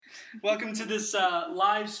Welcome to this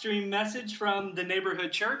live stream message from the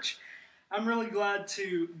neighborhood church. I'm really glad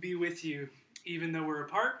to be with you, even though we're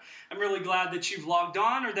apart. I'm really glad that you've logged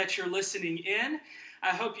on or that you're listening in.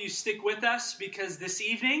 I hope you stick with us because this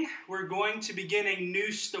evening we're going to begin a new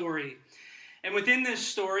story. And within this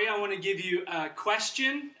story, I want to give you a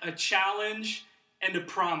question, a challenge, and a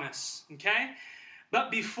promise, okay? But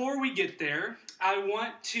before we get there, I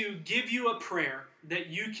want to give you a prayer that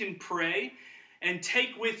you can pray and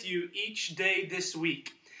take with you each day this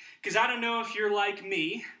week. Because I don't know if you're like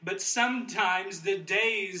me, but sometimes the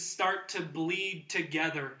days start to bleed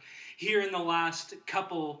together here in the last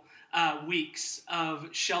couple weeks of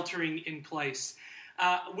sheltering in place.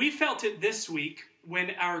 We felt it this week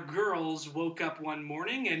when our girls woke up one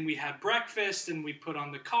morning and we had breakfast and we put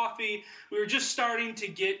on the coffee. We were just starting to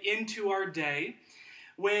get into our day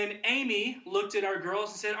when Amy looked at our girls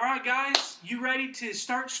and said, "All right, guys, you ready to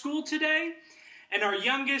start school today?" And our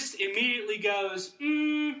youngest immediately goes,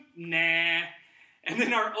 nah. And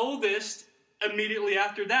then our oldest, immediately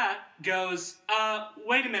after that, goes,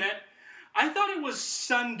 wait a minute. I thought it was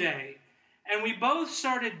Sunday. And we both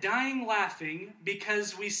started dying laughing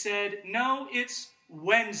because we said, no, it's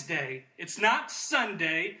Wednesday. It's not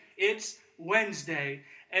Sunday, it's Wednesday.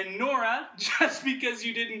 And Nora, just because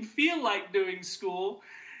you didn't feel like doing school,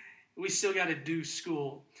 we still got to do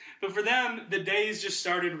school. But for them, the days just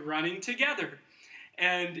started running together.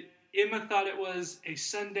 And Emma thought it was a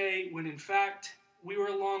Sunday when in fact we were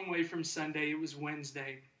a long way from Sunday. It was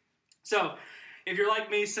Wednesday. So if you're like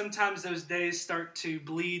me, sometimes those days start to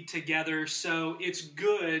bleed together. So it's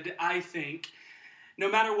good, I think, no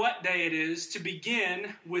matter what day it is, to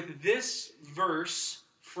begin with this verse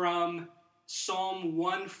from Psalm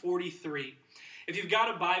 143. If you've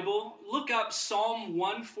got a Bible, look up Psalm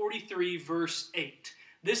 143 verse 8.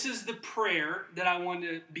 This is the prayer that I want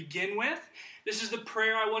to begin with. This is the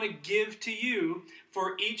prayer I want to give to you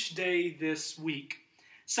for each day this week.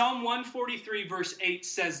 Psalm 143 verse 8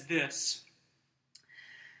 says this: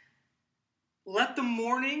 "Let the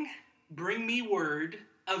morning bring me word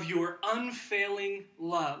of your unfailing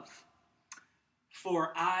love,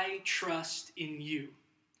 for I trust in you.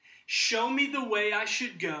 Show me the way I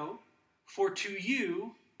should go, for to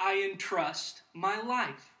you I entrust my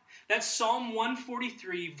life." That's Psalm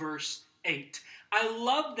 143 verse 8. I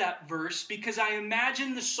love that verse because I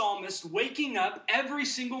imagine the psalmist waking up every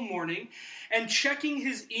single morning and checking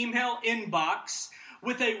his email inbox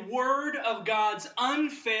with a word of God's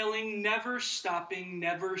unfailing, never stopping,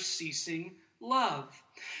 never ceasing love.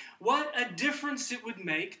 What a difference it would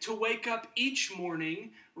make to wake up each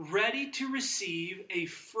morning ready to receive a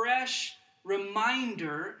fresh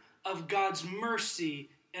reminder of God's mercy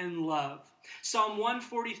and love. Psalm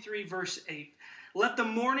 143 verse 8. "Let the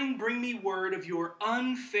morning bring me word of your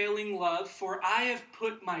unfailing love, for I have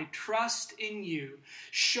put my trust in you.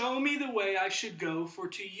 Show me the way I should go, for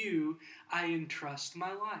to you I entrust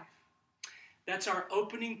my life." That's our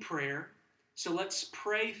opening prayer. So let's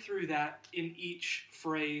pray through that in each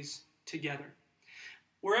phrase together.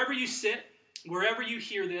 Wherever you sit, wherever you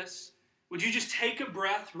hear this, would you just take a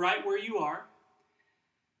breath right where you are?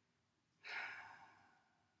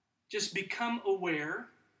 Just become aware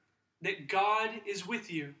that God is with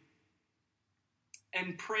you.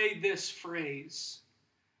 And pray this phrase: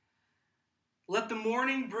 "Let the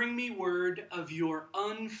morning bring me word of your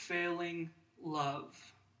unfailing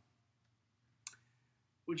love."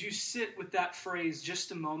 Would you sit with that phrase just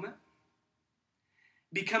a moment?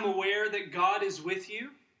 Become aware that God is with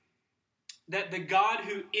you, that the God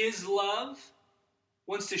who is love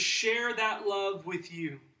wants to share that love with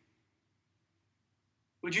you.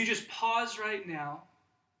 Would you just pause right now,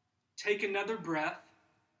 take another breath,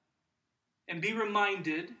 and be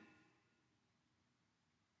reminded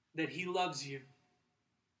that He loves you?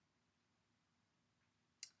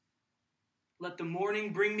 Let the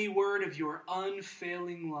morning bring me word of your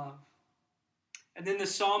unfailing love. And then the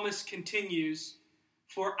psalmist continues,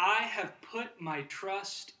 "For I have put my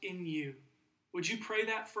trust in you." Would you pray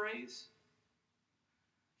that phrase?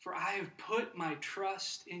 For I have put my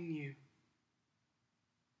trust in you.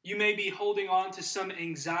 You may be holding on to some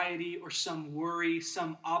anxiety or some worry,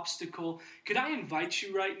 some obstacle. Could I invite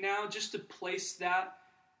you right now just to place that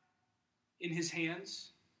in His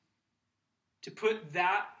hands? To put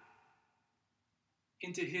that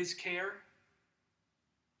into His care?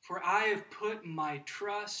 For I have put my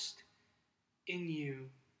trust in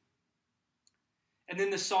you. And then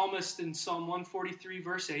the psalmist in Psalm 143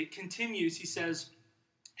 verse 8 continues. He says,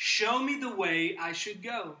 "Show me the way I should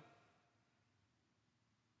go."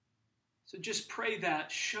 So just pray that.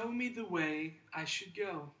 Show me the way I should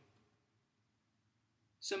go.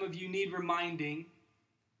 Some of you need reminding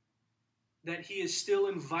that he is still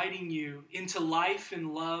inviting you into life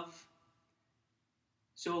and love.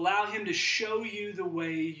 So allow him to show you the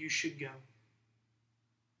way you should go.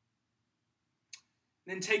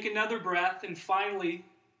 Then take another breath, and finally,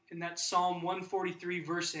 in that Psalm 143,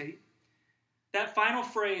 verse 8, that final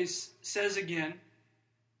phrase says again,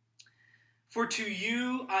 "For to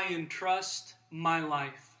you I entrust my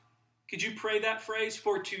life." Could you pray that phrase?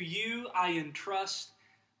 For to you I entrust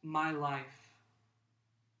my life.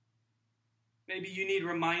 Maybe you need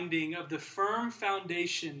reminding of the firm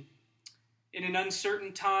foundation in an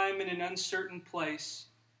uncertain time, in an uncertain place,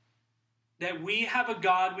 that we have a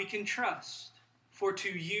God we can trust. For to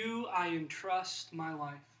you I entrust my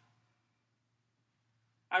life.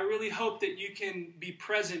 I really hope that you can be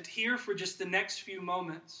present here for just the next few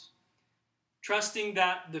moments, trusting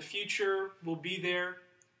that the future will be there,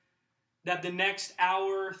 that the next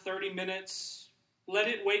hour, 30 minutes, let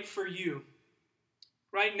it wait for you.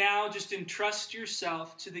 Right now, just entrust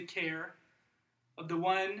yourself to the care of the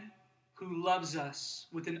one who loves us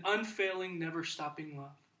with an unfailing, never-stopping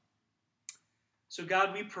love. So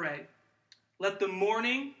God, we pray, let the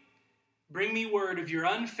morning bring me word of your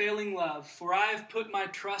unfailing love, for I have put my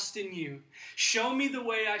trust in you. Show me the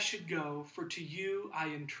way I should go, for to you I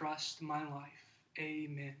entrust my life.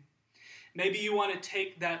 Amen. Maybe you want to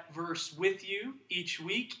take that verse with you each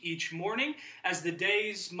week, each morning, as the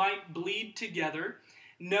days might bleed together.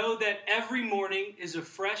 Know that every morning is a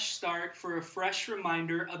fresh start for a fresh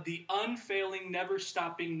reminder of the unfailing,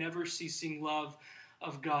 never-stopping, never-ceasing love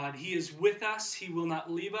of God. He is with us. He will not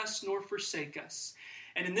leave us nor forsake us.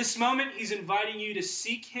 And in this moment, he's inviting you to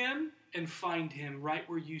seek him and find him right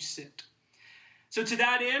where you sit. So to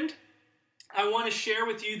that end, I want to share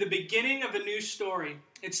with you the beginning of a new story.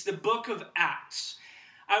 It's the book of Acts.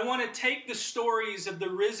 I want to take the stories of the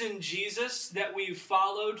risen Jesus that we've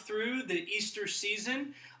followed through the Easter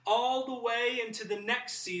season all the way into the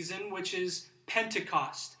next season, which is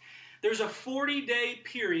Pentecost. There's a 40-day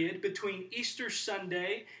period between Easter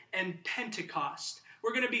Sunday and Pentecost.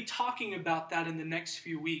 We're going to be talking about that in the next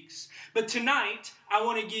few weeks. But tonight, I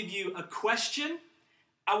want to give you a question,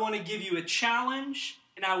 I want to give you a challenge,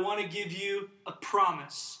 and I want to give you a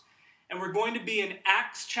promise. And we're going to be in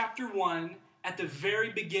Acts chapter 1 at the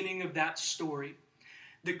very beginning of that story.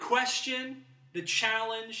 The question, the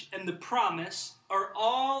challenge, and the promise are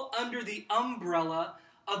all under the umbrella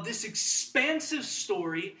of this expansive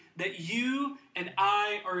story that you and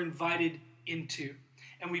I are invited into.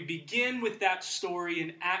 And we begin with that story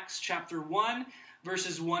in Acts chapter 1,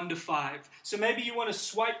 verses 1 to 5. So maybe you want to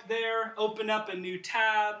swipe there, open up a new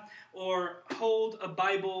tab, or hold a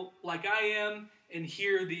Bible like I am and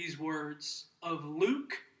hear these words of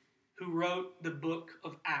Luke, who wrote the book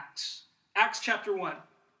of Acts. Acts chapter 1.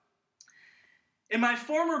 In my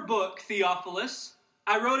former book, Theophilus,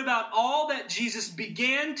 I wrote about all that Jesus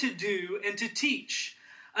began to do and to teach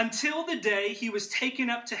until the day he was taken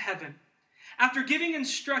up to heaven, after giving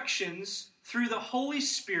instructions through the Holy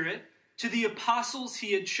Spirit to the apostles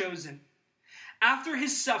he had chosen. After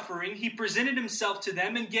his suffering, he presented himself to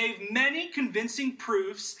them and gave many convincing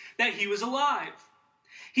proofs that he was alive.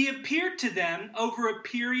 He appeared to them over a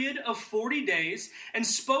period of 40 days and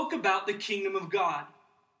spoke about the kingdom of God.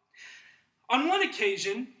 On one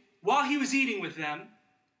occasion, while he was eating with them,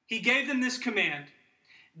 he gave them this command: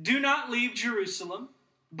 "Do not leave Jerusalem,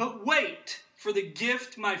 but wait for the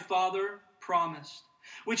gift my Father promised,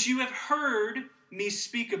 which you have heard me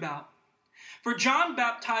speak about. For John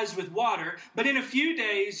baptized with water, but in a few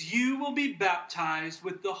days you will be baptized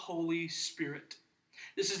with the Holy Spirit."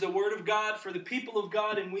 This is the word of God for the people of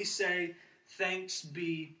God, and we say, thanks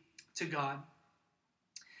be to God.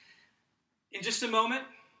 In just a moment,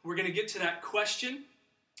 we're going to get to that question,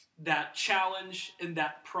 that challenge, and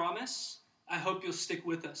that promise. I hope you'll stick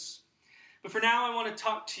with us. But for now, I want to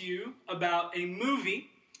talk to you about a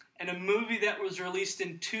movie, and a movie that was released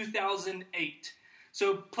in 2008.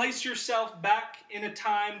 So place yourself back in a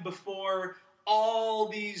time before all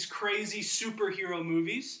these crazy superhero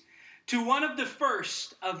movies, to one of the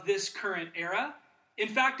first of this current era. In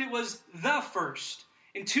fact, it was the first.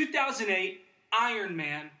 In 2008, Iron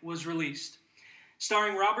Man was released,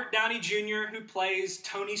 starring Robert Downey Jr., who plays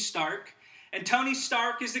Tony Stark. And Tony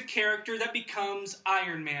Stark is the character that becomes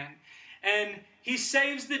Iron Man. And he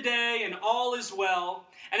saves the day, and all is well.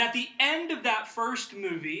 And at the end of that first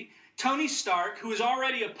movie, Tony Stark, who is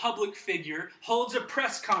already a public figure, holds a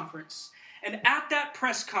press conference. And at that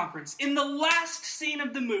press conference, in the last scene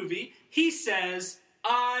of the movie, he says,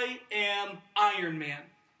 "I am Iron Man."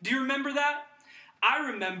 Do you remember that? I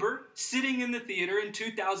remember sitting in the theater in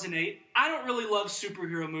 2008. I don't really love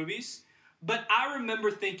superhero movies, but I remember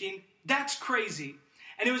thinking, that's crazy.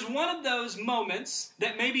 And it was one of those moments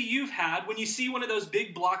that maybe you've had when you see one of those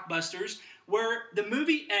big blockbusters where the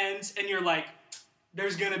movie ends and you're like,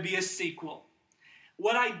 there's going to be a sequel.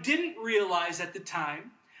 What I didn't realize at the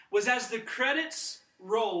time was as the credits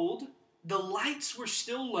rolled, the lights were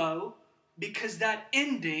still low because that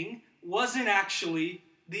ending wasn't actually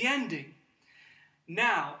the ending.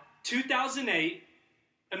 Now, 2008,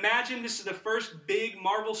 imagine this is the first big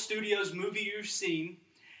Marvel Studios movie you've seen,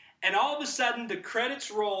 and all of a sudden the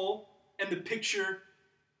credits roll and the picture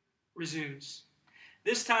resumes.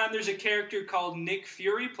 This time there's a character called Nick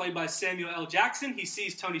Fury, played by Samuel L. Jackson. He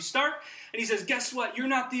sees Tony Stark and he says, guess what? You're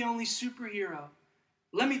not the only superhero.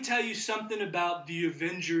 Let me tell you something about the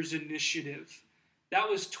Avengers Initiative. That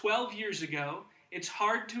was 12 years ago. It's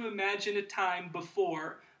hard to imagine a time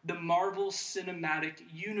before the Marvel Cinematic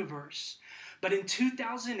Universe. But in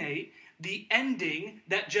 2008, the ending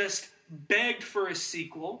that just begged for a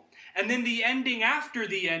sequel, and then the ending after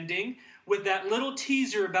the ending with that little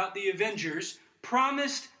teaser about the Avengers,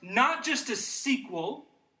 promised not just a sequel,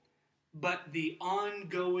 but the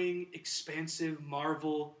ongoing, expansive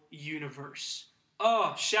Marvel Universe.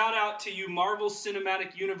 Oh, shout out to you Marvel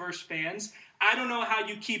Cinematic Universe fans. I don't know how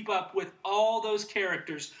you keep up with all those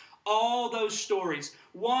characters, all those stories,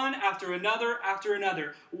 one after another after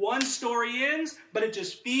another. One story ends, but it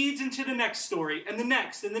just feeds into the next story, and the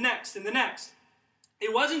next, and the next, and the next.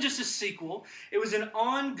 It wasn't just a sequel, it was an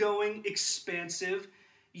ongoing, expansive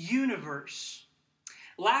universe.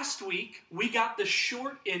 Last week, we got the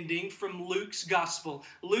short ending from Luke's gospel.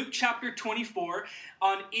 Luke chapter 24,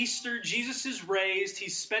 on Easter, Jesus is raised,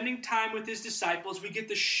 he's spending time with his disciples. We get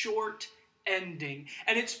the short ending,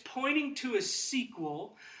 and it's pointing to a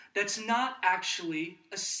sequel that's not actually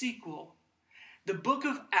a sequel. The book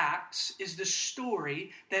of Acts is the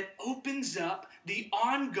story that opens up the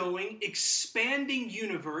ongoing, expanding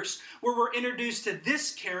universe where we're introduced to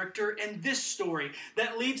this character and this story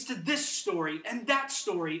that leads to this story and that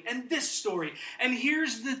story and this story. And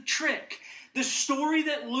here's the trick. The story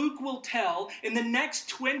that Luke will tell in the next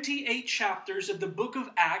 28 chapters of the book of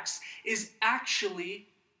Acts is actually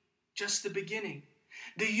just the beginning.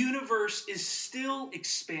 The universe is still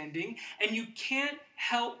expanding, and you can't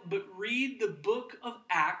help but read the book of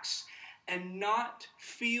Acts and not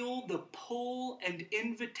feel the pull and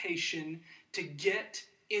invitation to get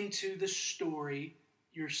into the story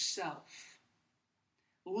yourself.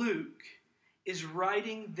 Luke is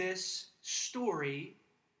writing this story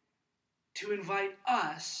to invite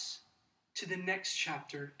us to the next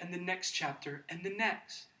chapter and the next chapter and the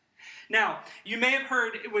next. Now, you may have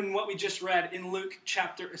heard when what we just read in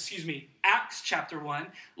Acts chapter 1,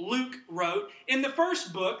 Luke wrote, in the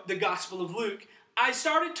first book, the Gospel of Luke, I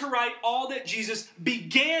started to write all that Jesus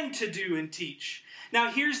began to do and teach.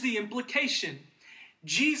 Now, here's the implication.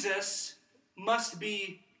 Jesus must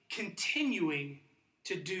be continuing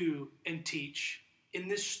to do and teach in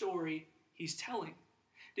this story he's telling.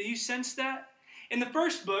 Do you sense that? In the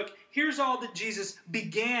first book, here's all that Jesus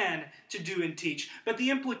began to do and teach. But the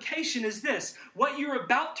implication is this. What you're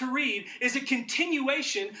about to read is a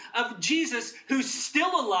continuation of Jesus who's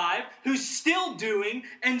still alive, who's still doing,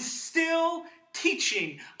 and still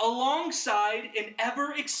teaching alongside an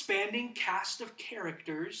ever-expanding cast of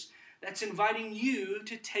characters that's inviting you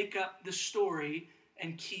to take up the story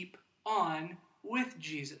and keep on with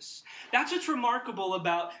Jesus. That's what's remarkable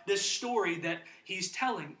about this story that he's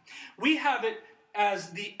telling. We have it as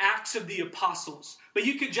the Acts of the Apostles, but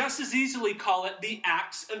you could just as easily call it the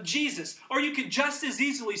Acts of Jesus, or you could just as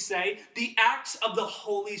easily say the Acts of the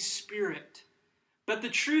Holy Spirit. But the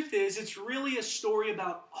truth is, it's really a story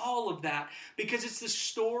about all of that, because it's the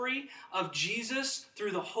story of Jesus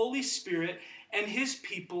through the Holy Spirit and his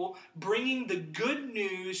people bringing the good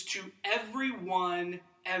news to everyone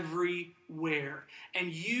everywhere.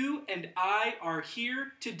 And you and I are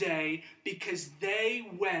here today because they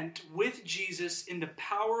went with Jesus in the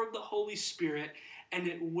power of the Holy Spirit, and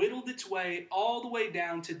it whittled its way all the way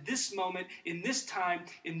down to this moment, in this time,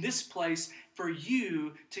 in this place, for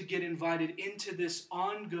you to get invited into this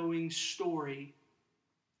ongoing story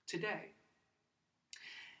today.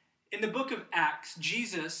 In the book of Acts,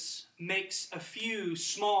 Jesus makes a few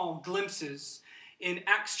small glimpses in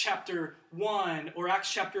Acts chapter 1 or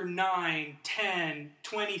Acts chapter 9, 10,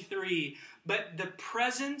 23. But the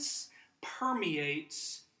presence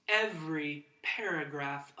permeates every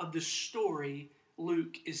paragraph of the story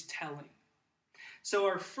Luke is telling. So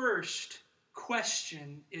our first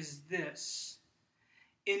question is this.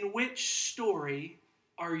 In which story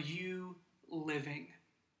are you living?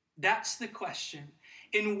 That's the question.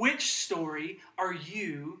 In which story are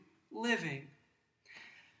you living?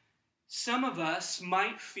 Some of us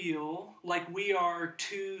might feel like we are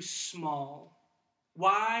too small.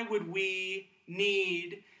 Why would we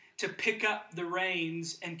need to pick up the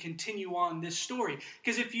reins and continue on this story?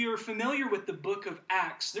 Because if you're familiar with the book of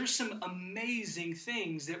Acts, there's some amazing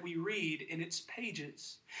things that we read in its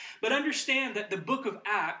pages. But understand that the book of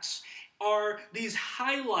Acts are these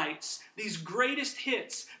highlights, these greatest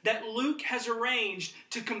hits that Luke has arranged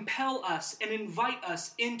to compel us and invite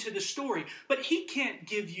us into the story. But he can't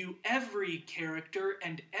give you every character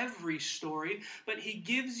and every story, but he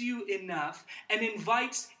gives you enough and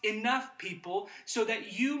invites enough people so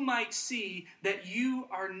that you might see that you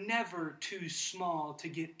are never too small to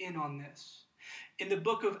get in on this. In the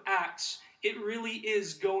book of Acts, it really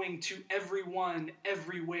is going to everyone,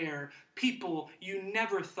 everywhere. People you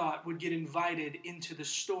never thought would get invited into the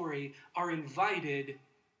story are invited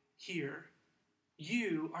here.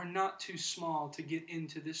 You are not too small to get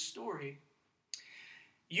into this story.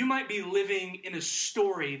 You might be living in a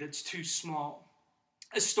story that's too small.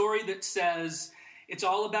 A story that says, it's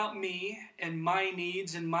all about me and my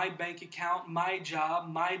needs and my bank account, my job,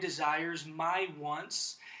 my desires, my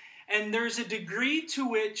wants. And there's a degree to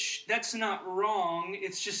which that's not wrong,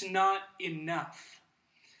 it's just not enough.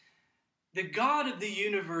 The God of the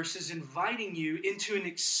universe is inviting you into an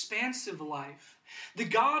expansive life. The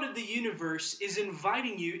God of the universe is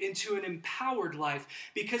inviting you into an empowered life.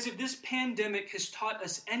 Because if this pandemic has taught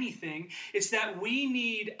us anything, it's that we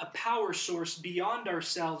need a power source beyond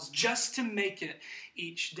ourselves just to make it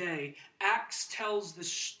each day. Acts tells the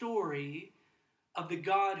story of the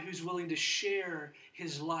God who's willing to share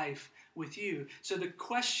his life with you. So the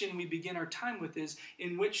question we begin our time with is,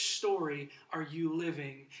 in which story are you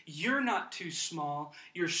living? You're not too small.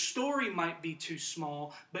 Your story might be too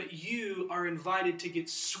small, but you are invited to get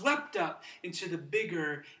swept up into the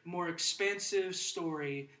bigger, more expansive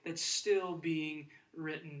story that's still being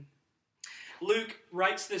written. Luke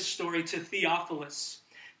writes this story to Theophilus.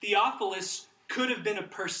 Theophilus could have been a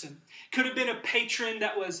person, could have been a patron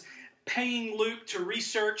that was paying Luke to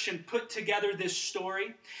research and put together this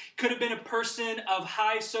story. Could have been a person of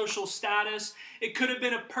high social status. It could have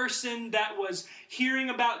been a person that was hearing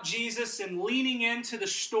about Jesus and leaning into the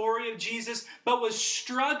story of Jesus, but was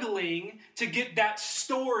struggling to get that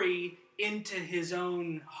story into his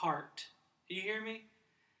own heart. Do you hear me?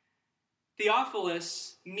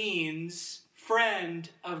 Theophilus means friend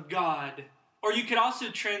of God. Or you could also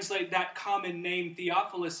translate that common name,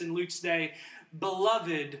 Theophilus, in Luke's day,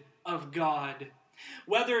 beloved of God.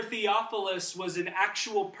 Whether Theophilus was an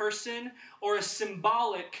actual person or a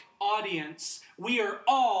symbolic audience, we are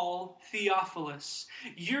all Theophilus.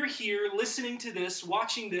 You're here listening to this,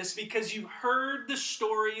 watching this, because you've heard the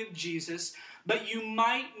story of Jesus, but you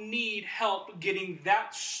might need help getting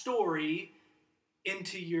that story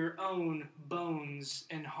into your own bones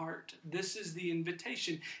and heart. This is the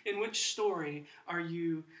invitation. In which story are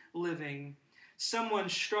you living? Someone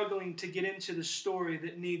struggling to get into the story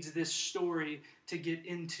that needs this story to get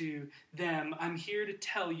into them. I'm here to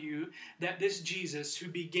tell you that this Jesus who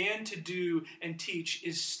began to do and teach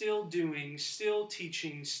is still doing, still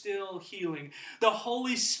teaching, still healing. The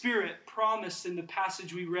Holy Spirit promised in the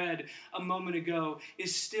passage we read a moment ago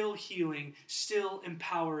is still healing, still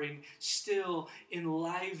empowering, still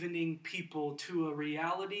enlivening people to a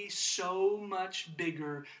reality so much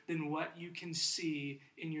bigger than what you can see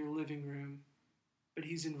in your living room. But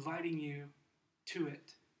he's inviting you to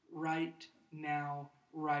it right now,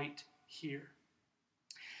 right here.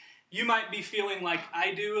 You might be feeling like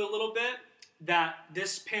I do a little bit, that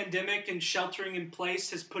this pandemic and sheltering in place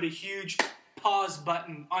has put a huge pause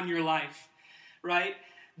button on your life, right?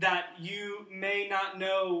 That you may not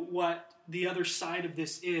know what the other side of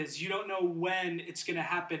this is. You don't know when it's going to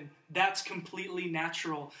happen. That's completely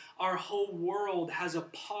natural. Our whole world has a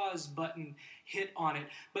pause button hit on it.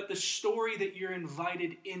 But the story that you're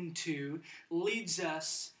invited into leads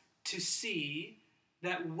us to see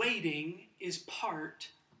that waiting is part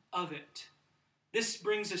of it. This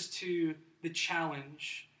brings us to the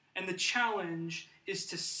challenge. And the challenge is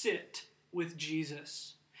to sit with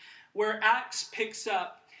Jesus. Where Acts picks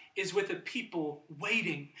up is with a people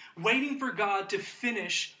waiting for God to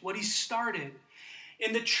finish what he started.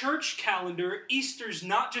 In the church calendar, Easter's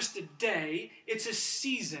not just a day, it's a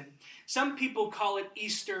season. Some people call it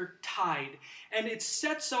Easter tide. And it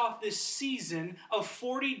sets off this season of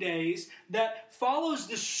 40 days that follows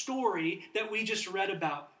the story that we just read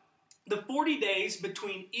about. The 40 days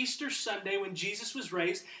between Easter Sunday when Jesus was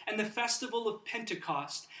raised and the festival of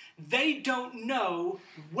Pentecost. they don't know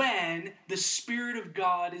when the Spirit of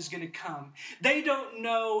God is going to come. They don't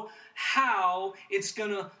know how it's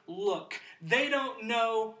going to look. They don't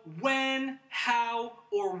know when, how,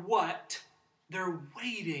 or what. They're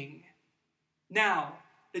waiting. Now,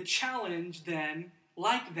 the challenge then,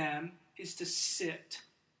 like them, is to sit.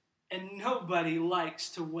 And nobody likes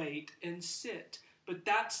to wait and sit. But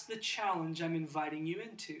that's the challenge I'm inviting you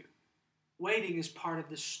into. Waiting is part of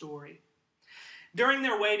the story. During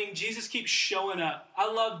their waiting, Jesus keeps showing up.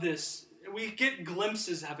 I love this. We get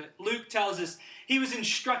glimpses of it. Luke tells us he was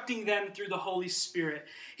instructing them through the Holy Spirit.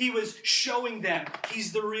 He was showing them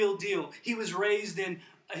he's the real deal. He was raised in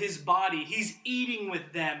his body. He's eating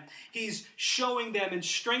with them. He's showing them and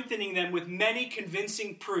strengthening them with many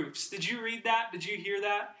convincing proofs. Did you read that? Did you hear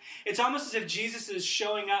that? It's almost as if Jesus is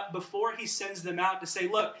showing up before he sends them out to say,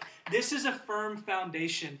 look, this is a firm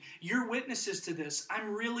foundation. You're witnesses to this.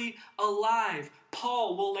 I'm really alive.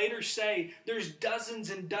 Paul will later say there's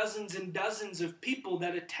dozens and dozens and dozens of people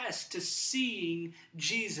that attest to seeing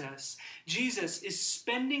Jesus. Jesus is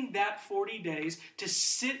spending that 40 days to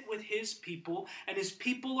sit with his people, and his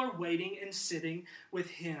people are waiting and sitting with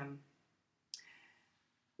him.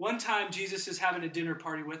 One time, Jesus is having a dinner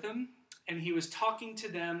party with them, and he was talking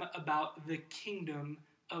to them about the kingdom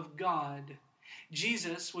of God.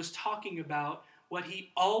 Jesus was talking about what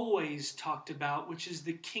he always talked about, which is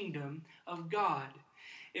the kingdom of God.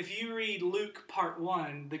 If you read Luke part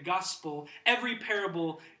 1, the gospel, every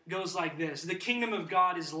parable goes like this. The kingdom of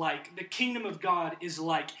God is like. The kingdom of God is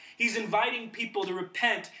like. He's inviting people to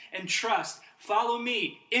repent and trust. Follow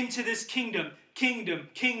me into this kingdom. Kingdom,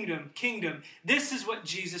 kingdom, kingdom. This is what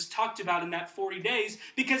Jesus talked about in that 40 days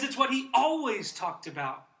because it's what he always talked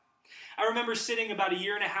about. I remember sitting about a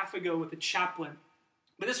year and a half ago with a chaplain.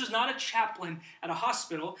 But this was not a chaplain at a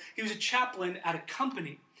hospital. He was a chaplain at a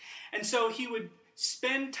company. And so he would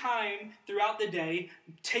spend time throughout the day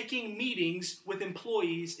taking meetings with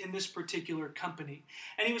employees in this particular company.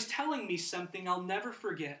 And he was telling me something I'll never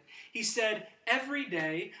forget. He said, every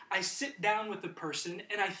day I sit down with a person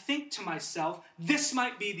and I think to myself, this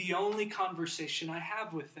might be the only conversation I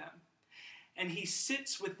have with them. And he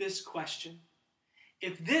sits with this question.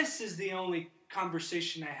 If this is the only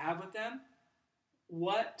conversation I have with them,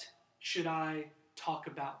 what should I talk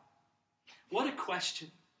about? What a question.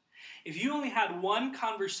 If you only had one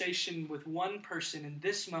conversation with one person in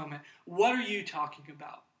this moment, what are you talking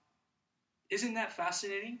about? Isn't that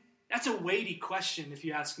fascinating? That's a weighty question if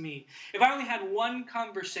you ask me. If I only had one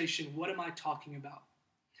conversation, what am I talking about?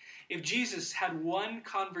 If Jesus had one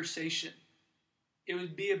conversation, it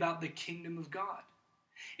would be about the kingdom of God.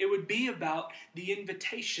 It would be about the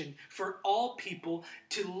invitation for all people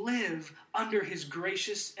to live under his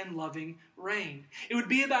gracious and loving reign. It would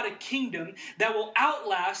be about a kingdom that will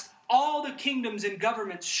outlast all the kingdoms and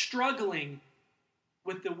governments struggling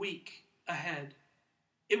with the week ahead.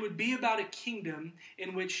 It would be about a kingdom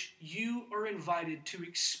in which you are invited to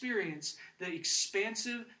experience the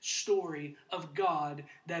expansive story of God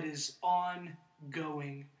that is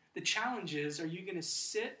ongoing. The challenge is, are you going to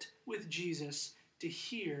sit with Jesus to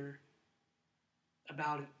hear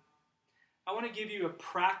about it? I want to give you a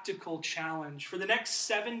practical challenge. For the next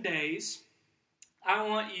 7 days, I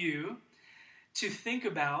want you to think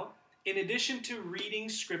about, in addition to reading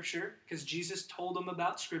Scripture, because Jesus told them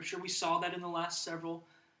about Scripture, we saw that in the last several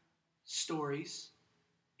stories,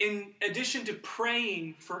 in addition to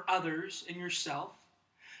praying for others and yourself,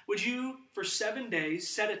 would you, for 7 days,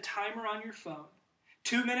 set a timer on your phone,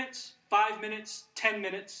 2 minutes, 5 minutes, 10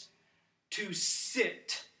 minutes, to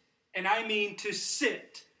sit. And I mean to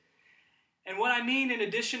sit. And what I mean in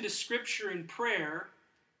addition to Scripture and prayer,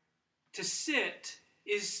 to sit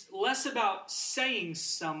is less about saying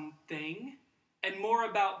something and more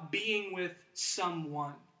about being with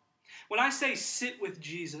someone. When I say sit with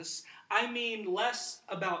Jesus, I mean less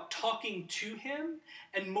about talking to him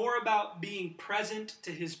and more about being present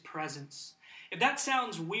to his presence. If that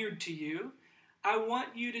sounds weird to you, I want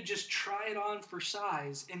you to just try it on for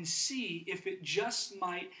size and see if it just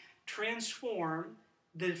might transform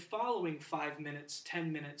the following 5 minutes,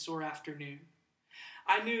 10 minutes, or afternoon.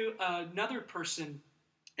 I knew another person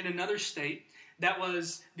in another state that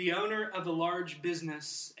was the owner of a large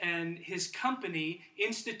business, and his company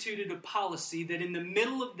instituted a policy that in the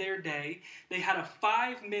middle of their day, they had a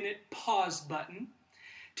 5-minute pause button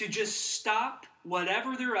to just stop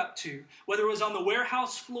whatever they're up to, whether it was on the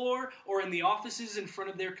warehouse floor or in the offices in front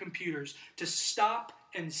of their computers, to stop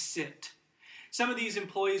and sit. Some of these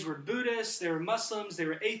employees were Buddhists, they were Muslims, they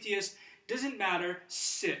were atheists. Doesn't matter,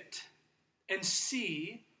 sit and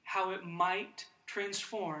see how it might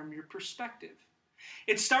transform your perspective.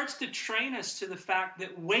 It starts to train us to the fact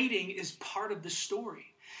that waiting is part of the story.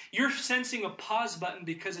 You're sensing a pause button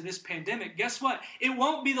because of this pandemic. Guess what? It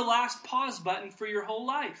won't be the last pause button for your whole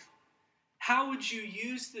life. How would you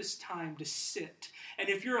use this time to sit? And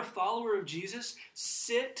if you're a follower of Jesus,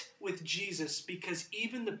 sit with Jesus, because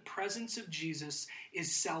even the presence of Jesus is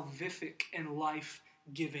salvific and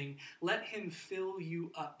life-giving. Let him fill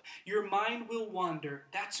you up. Your mind will wander.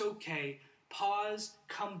 That's okay. Pause,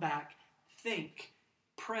 come back, think,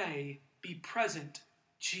 pray, be present.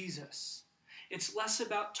 Jesus. It's less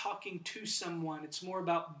about talking to someone. It's more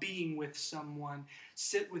about being with someone.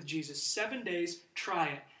 Sit with Jesus. 7 days, try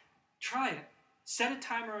it. Try it. Set a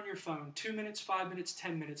timer on your phone, 2 minutes, 5 minutes,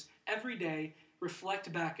 10 minutes. Every day,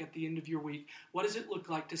 reflect back at the end of your week. What does it look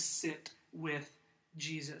like to sit with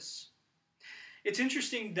Jesus? It's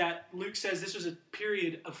interesting that Luke says this was a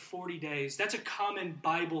period of 40 days. That's a common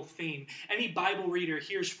Bible theme. Any Bible reader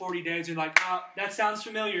hears 40 days and like, that sounds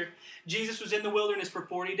familiar. Jesus was in the wilderness for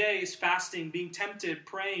 40 days, fasting, being tempted,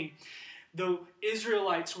 praying. The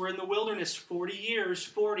Israelites were in the wilderness 40 years,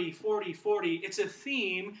 40, 40, 40. It's a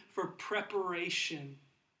theme for preparation.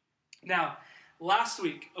 Now, last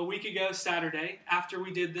week, a week ago Saturday, after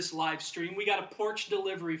we did this live stream, we got a porch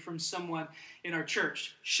delivery from someone in our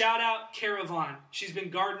church. Shout out Caravan. She's been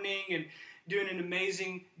gardening and doing an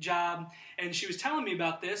amazing job. And she was telling me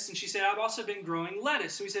about this, and she said, I've also been growing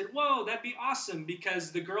lettuce. And we said, whoa, that'd be awesome,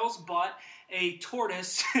 because the girls bought a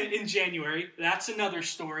tortoise in January. That's another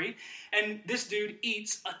story. And this dude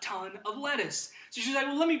eats a ton of lettuce. So she's like,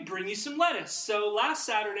 well, let me bring you some lettuce. So last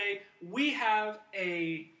Saturday, we have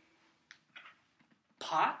a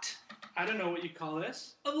pot, I don't know what you call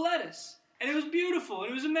this, of lettuce. And it was beautiful,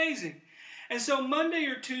 and it was amazing. And so Monday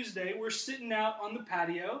or Tuesday, we're sitting out on the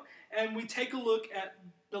patio, and we take a look at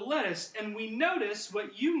the lettuce, and we notice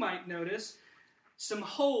what you might notice, some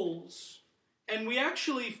holes. And we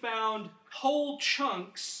actually found whole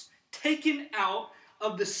chunks taken out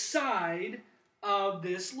of the side of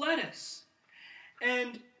this lettuce.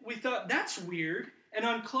 And we thought, that's weird. And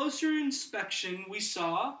on closer inspection, we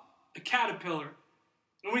saw a caterpillar.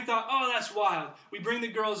 And we thought, oh, that's wild. We bring the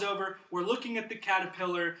girls over. We're looking at the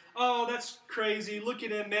caterpillar. Oh, that's crazy. Look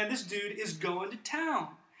at him, man. This dude is going to town.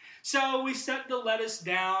 So we set the lettuce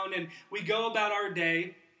down, and we go about our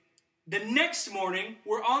day. The next morning,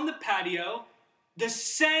 we're on the patio. The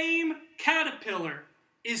same caterpillar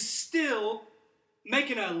is still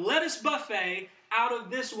making a lettuce buffet out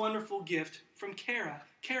of this wonderful gift from Kara.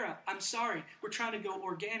 Kara, I'm sorry, we're trying to go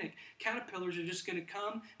organic. Caterpillars are just going to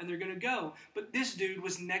come and they're going to go. But this dude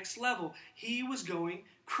was next level. He was going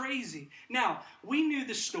crazy. Now, we knew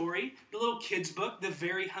the story, the little kid's book, The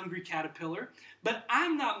Very Hungry Caterpillar, but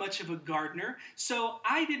I'm not much of a gardener, so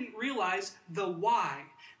I didn't realize the why.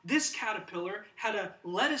 This caterpillar had a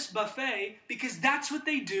lettuce buffet because that's what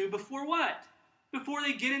they do before what? Before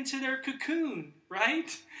they get into their cocoon,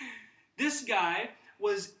 right? This guy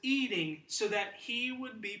was eating so that he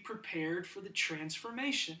would be prepared for the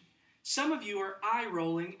transformation. Some of you are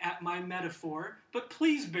eye-rolling at my metaphor, but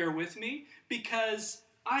please bear with me because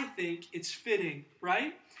I think it's fitting,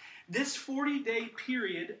 right? This 40-day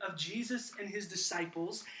period of Jesus and his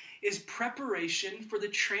disciples is preparation for the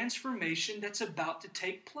transformation that's about to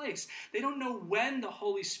take place. They don't know when the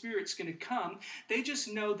Holy Spirit's going to come. They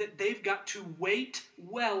just know that they've got to wait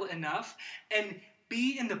well enough and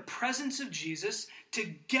be in the presence of Jesus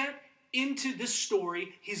to get into the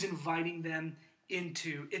story he's inviting them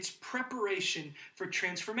into. It's preparation for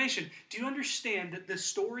transformation. Do you understand that the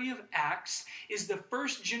story of Acts is the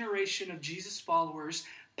first generation of Jesus followers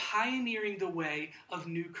pioneering the way of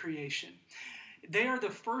new creation? They are the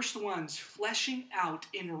first ones fleshing out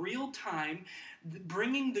in real time,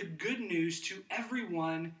 bringing the good news to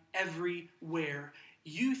everyone, everywhere.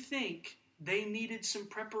 You think they needed some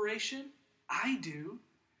preparation? I do.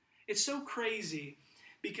 It's so crazy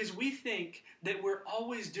because we think that we're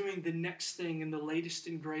always doing the next thing and the latest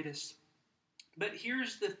and greatest. But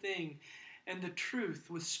here's the thing and the truth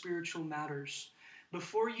with spiritual matters.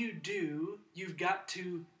 Before you do, you've got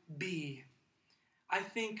to be. I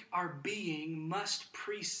think our being must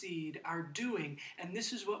precede our doing. And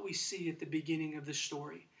this is what we see at the beginning of the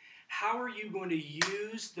story. How are you going to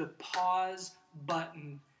use the pause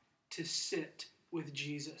button to sit with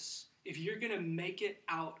Jesus? If you're going to make it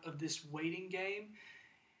out of this waiting game,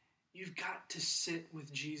 you've got to sit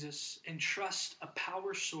with Jesus and trust a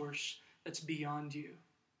power source that's beyond you.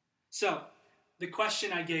 So, the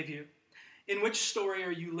question I gave you, in which story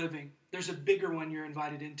are you living? There's a bigger one you're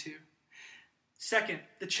invited into. Second,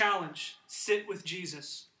 the challenge, sit with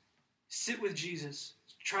Jesus. Sit with Jesus.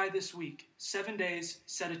 Try this week. 7 days,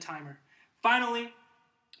 set a timer. Finally,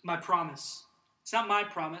 my promise. It's not my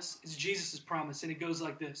promise, it's Jesus' promise, and it goes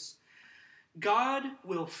like this. God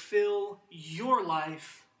will fill your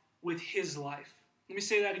life with his life. Let me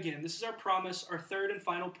say that again. This is our promise, our third and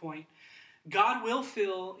final point. God will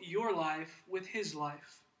fill your life with his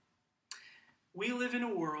life. We live in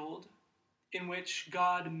a world in which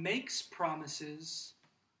God makes promises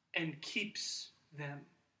and keeps them.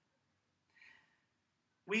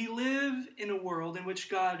 We live in a world in which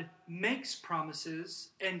God makes promises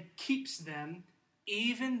and keeps them,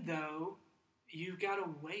 even though you've got to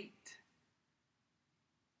wait.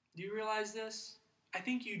 Do you realize this? I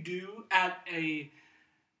think you do at a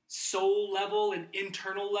soul level, an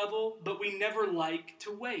internal level, but we never like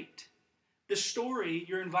to wait. The story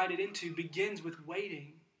you're invited into begins with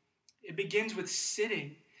waiting. It begins with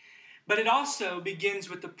sitting, but it also begins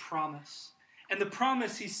with the promise. And the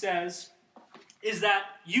promise, he says, is that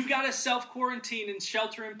you've got to self-quarantine and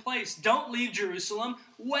shelter in place. Don't leave Jerusalem.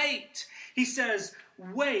 Wait. He says,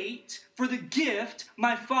 wait for the gift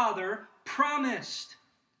my Father promised,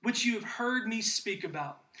 which you have heard me speak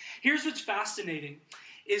about. Here's what's fascinating,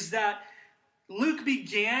 is that Luke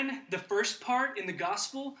began the first part in the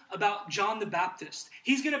gospel about John the Baptist.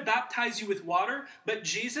 He's going to baptize you with water, but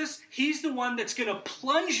Jesus, he's the one that's going to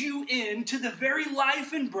plunge you into the very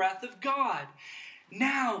life and breath of God.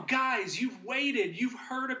 Now, guys, you've waited. You've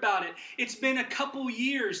heard about it. It's been a couple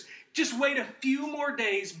years. Just wait a few more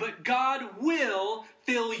days, but God will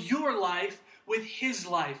fill your life with his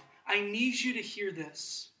life. I need you to hear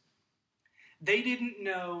this. They didn't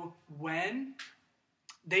know when.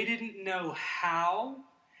 They didn't know how.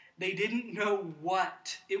 They didn't know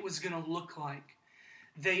what it was going to look like.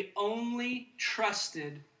 They only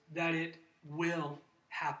trusted that it will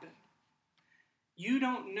happen. You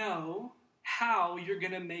don't know how you're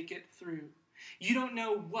going to make it through. You don't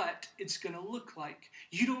know what it's going to look like.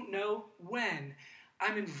 You don't know when.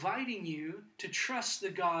 I'm inviting you to trust the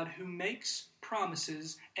God who makes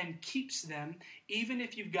promises and keeps them, even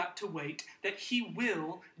if you've got to wait, that he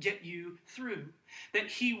will get you through, that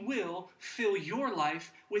he will fill your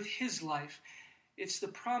life with his life. It's the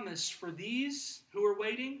promise for these who are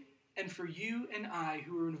waiting and for you and I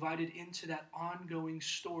who are invited into that ongoing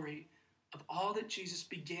story of all that Jesus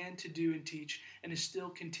began to do and teach and is still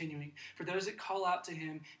continuing. For those that call out to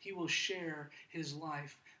him, he will share his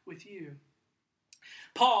life with you.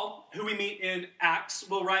 Paul, who we meet in Acts,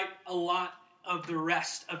 will write a lot of the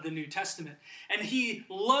rest of the New Testament. And he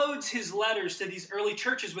loads his letters to these early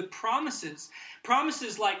churches with promises.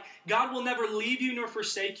 Promises like God will never leave you nor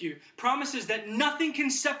forsake you. Promises that nothing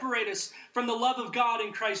can separate us from the love of God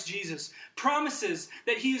in Christ Jesus. Promises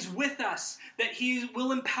that he is with us, that he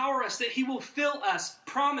will empower us, that he will fill us.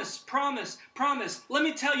 Promise, promise, promise. Let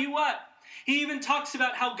me tell you what. He even talks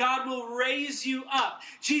about how God will raise you up.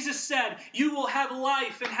 Jesus said, you will have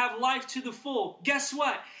life and have life to the full. Guess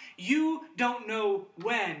what? You don't know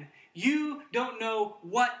when. You don't know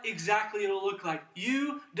what exactly it'll look like.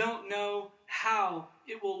 You don't know how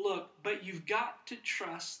it will look, but you've got to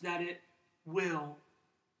trust that it will.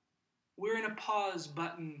 We're in a pause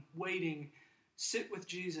button, waiting. Sit with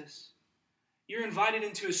Jesus. You're invited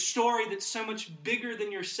into a story that's so much bigger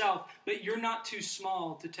than yourself, but you're not too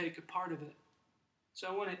small to take a part of it. So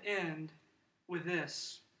I want to end with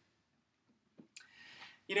this.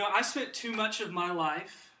 You know, I spent too much of my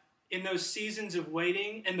life in those seasons of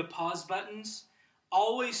waiting and the pause buttons,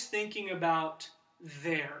 always thinking about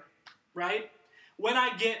there, right? When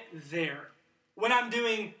I get there, when I'm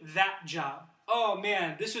doing that job. Oh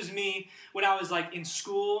man, this was me when I was like in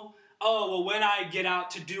school. Oh, well, when I get out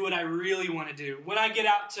to do what I really want to do, when I get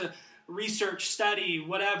out to research, study,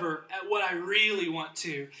 whatever, at what I really want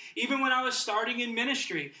to. Even when I was starting in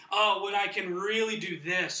ministry, oh, when I can really do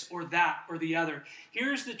this or that or the other.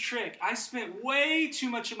 Here's the trick. I spent way too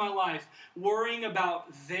much of my life worrying about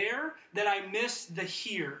there that I missed the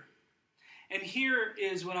here. And here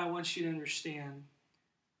is what I want you to understand.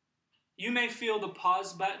 You may feel the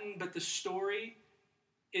pause button, but the story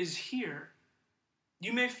is here.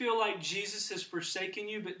 You may feel like Jesus has forsaken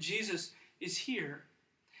you, but Jesus is here.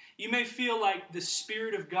 You may feel like the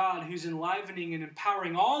Spirit of God who's enlivening and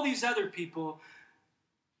empowering all these other people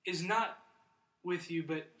is not with you,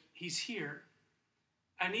 but he's here.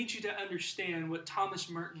 I need you to understand what Thomas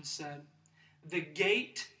Merton said. The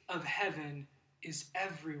gate of heaven is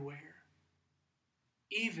everywhere,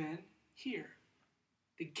 even here.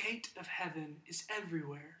 The gate of heaven is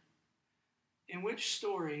everywhere. In which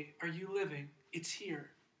story are you living? It's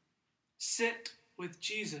here. Sit with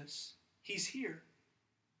Jesus. He's here.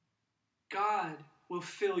 God will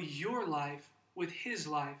fill your life with his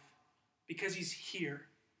life because he's here.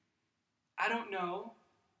 I don't know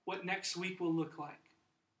what next week will look like.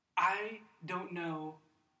 I don't know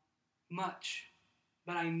much,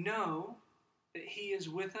 but I know that he is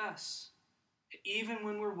with us. Even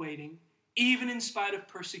when we're waiting, even in spite of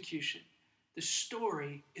persecution, the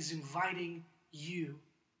story is inviting you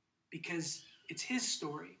because it's his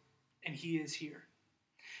story and he is here.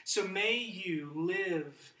 So may you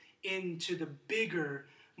live into the bigger,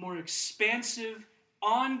 more expansive,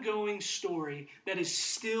 ongoing story that is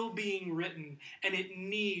still being written, and it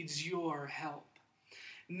needs your help.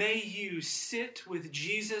 May you sit with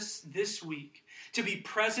Jesus this week to be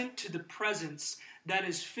present to the presence that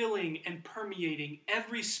is filling and permeating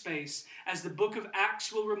every space, as the book of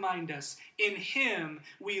Acts will remind us. In him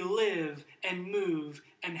we live and move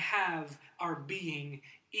and have our being,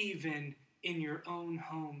 even in your own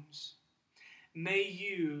homes. May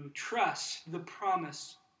you trust the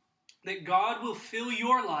promise that God will fill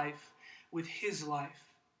your life with his life.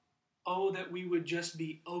 Oh, that we would just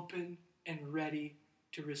be open and ready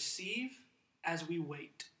to receive as we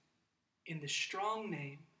wait. In the strong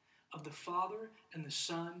name of the Father and the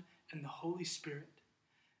Son and the Holy Spirit.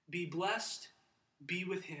 Be blessed, be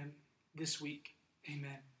with him this week.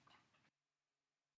 Amen.